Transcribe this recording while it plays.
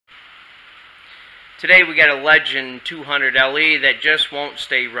Today we got a Legend 200 LE that just won't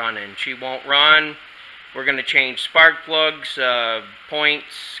stay running. She won't run. We're going to change spark plugs,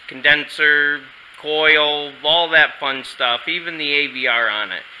 points, condenser, coil, all that fun stuff, even the AVR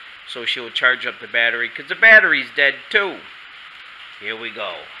on it. So she'll charge up the battery, because the battery's dead too. Here we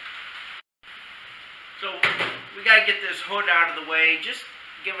go. So we got to get this hood out of the way. Just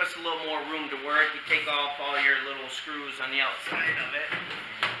give us a little more room to work. You take off all your little screws on the outside of it.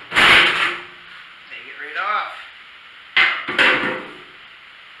 Take it right off.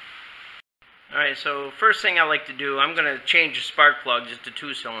 Alright, so first thing I like to do, I'm going to change the spark plug just to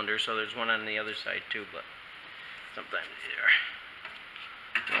 2-cylinder, so there's one on the other side too, but sometimes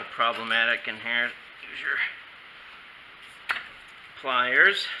they're no problematic in here. Use your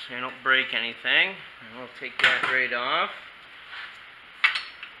pliers so you don't break anything. And we'll take that right off.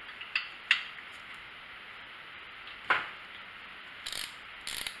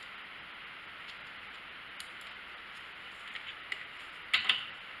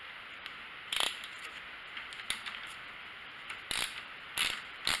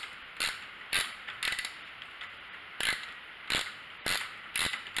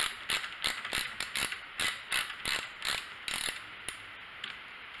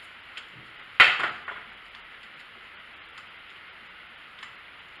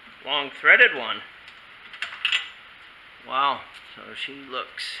 Long threaded one. Wow, so she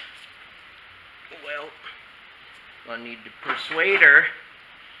looks, well, I need to persuade her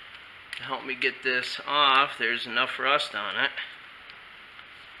to help me get this off. There's enough rust on it.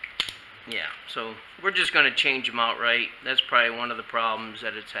 Yeah, so we're just going to change them outright. That's probably one of the problems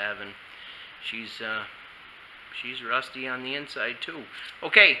that it's having. She's rusty on the inside too.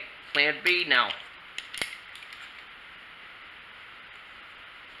 Okay, plan B now.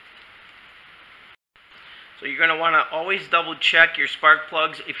 So you're going to want to always double check your spark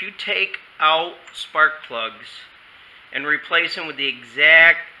plugs. If you take out spark plugs and replace them with the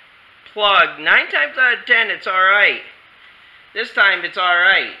exact plug, 9 times out of 10 it's alright. This time it's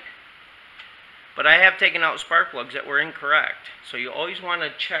alright. But I have taken out spark plugs that were incorrect. So you always want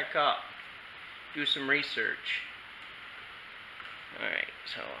to check up. Do some research. Alright,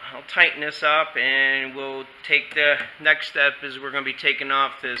 so I'll tighten this up and we'll take the next step is we're going to be taking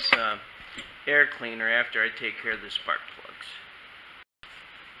off this air cleaner after I take care of the spark plugs.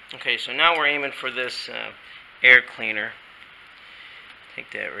 Okay, so now we're aiming for this air cleaner.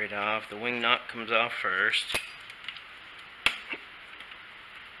 Take that right off. The wing nut comes off first.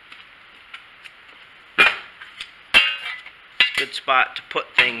 Good spot to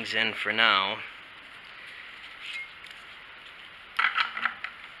put things in for now.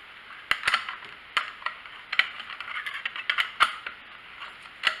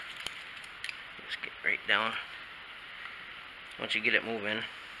 Right down. Once you get it moving, it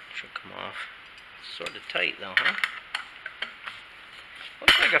should come off. It's sort of tight though, huh?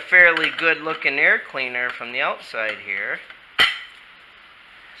 Looks like a fairly good looking air cleaner from the outside here.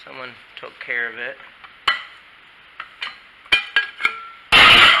 Someone took care of it.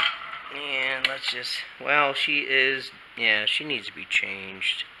 And let's just, well, she needs to be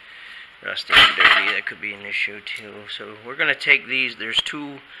changed. Rusty and dirty, that could be an issue too. So we're going to take these, there's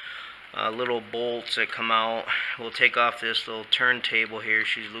two little bolts that come out. We'll take off this little turntable here.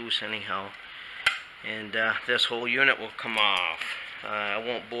 She's loose anyhow. And this whole unit will come off. I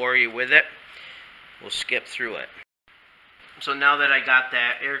won't bore you with it. We'll skip through it. So now that I got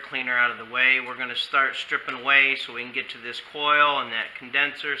that air cleaner out of the way, we're going to start stripping away so we can get to this coil and that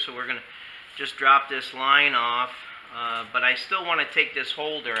condenser. So we're going to just drop this line off. But I still want to take this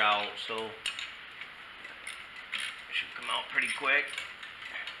holder out. So it should come out pretty quick.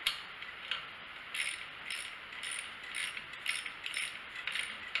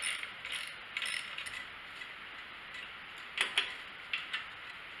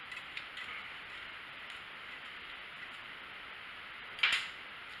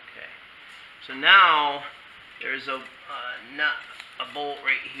 So now there's a nut, a bolt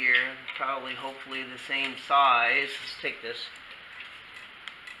right here, probably hopefully the same size. Let's take this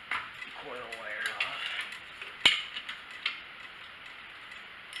coil wire off.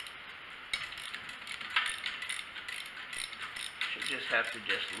 Should just have to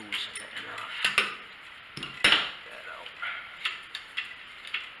loosen it enough. Get that out.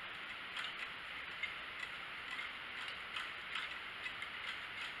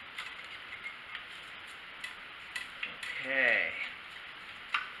 Okay.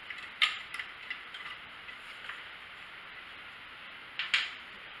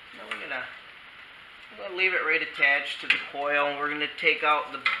 Now we're gonna leave it right attached to the coil, and we're gonna take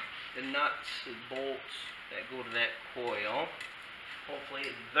out the nuts, the bolts that go to that coil. Hopefully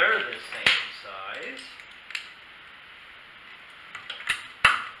they're the same size.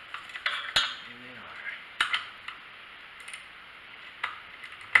 And they are.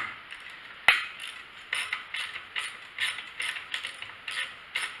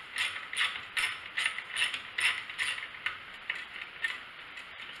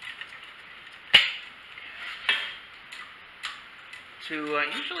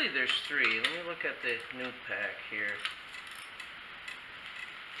 Usually there's 3. Let me look at the new pack here.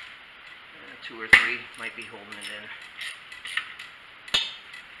 2 or 3 might be holding it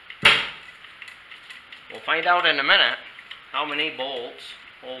in. We'll find out in a minute how many bolts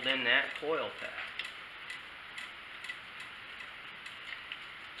hold in that coil pack.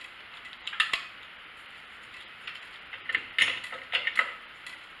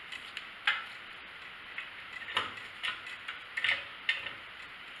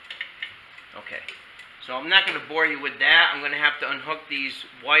 Okay, so I'm not going to bore you with that. I'm going to have to unhook these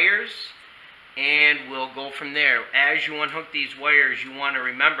wires, and we'll go from there. As you unhook these wires, you want to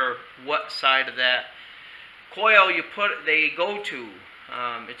remember what side of that coil they go to.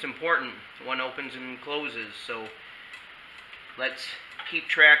 It's important. One opens and closes, so let's keep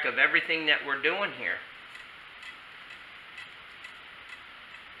track of everything that we're doing here.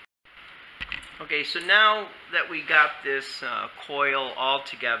 Okay, so now that we got this coil all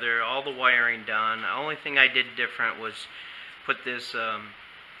together, all the wiring done, the only thing I did different was put this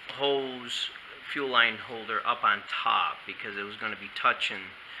hose fuel line holder up on top because it was going to be touching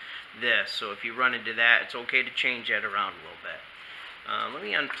this. So if you run into that, it's okay to change that around a little bit. Let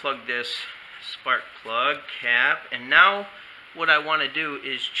me unplug this spark plug cap, and now what I want to do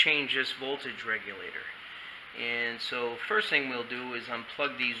is change this voltage regulator. And so first thing we'll do is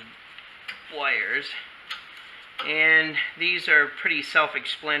unplug these wires, and these are pretty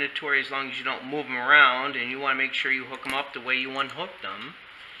self-explanatory as long as you don't move them around, and you want to make sure you hook them up the way you unhooked them,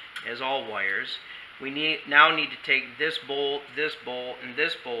 as all wires. We now need to take this bolt, and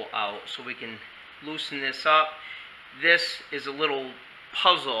this bolt out so we can loosen this up. This is a little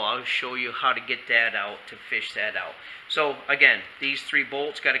puzzle. I'll show you how to get that out, to fish that out. So again, these 3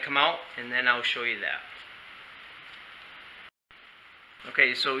 bolts got to come out, and then I'll show you that.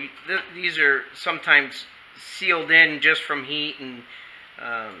 Okay, so these are sometimes sealed in just from heat and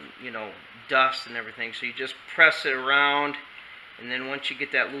you know, dust and everything. So you just press it around, and then once you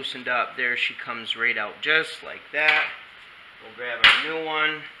get that loosened up, there she comes right out, just like that. We'll grab a new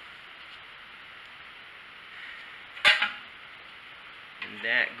one, and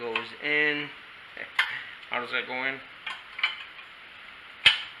that goes in. How does that go in?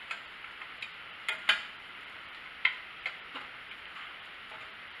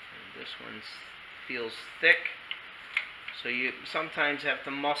 This one feels thick, so you sometimes have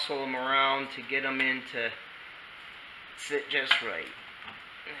to muscle them around to get them in to sit just right.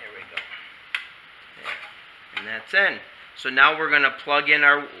 There we go. There. And that's in. So now we're going to plug in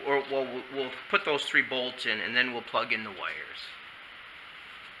we'll put those 3 bolts in, and then we'll plug in the wires.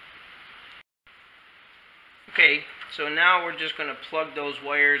 Okay, so now we're just going to plug those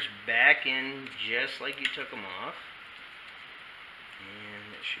wires back in just like you took them off.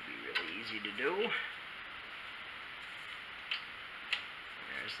 And that should be really easy to do.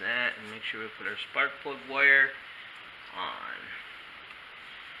 There's that, and make sure we put our spark plug wire on.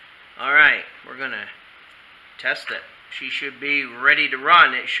 Alright, we're going to test it. She should be ready to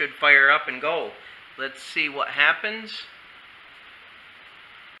run. It should fire up and go. Let's see what happens.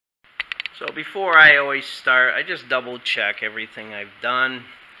 So before I always start, I just double check everything I've done.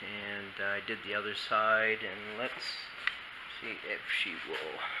 And I did the other side, and let's see if she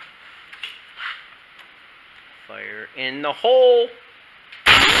will fire in the hole.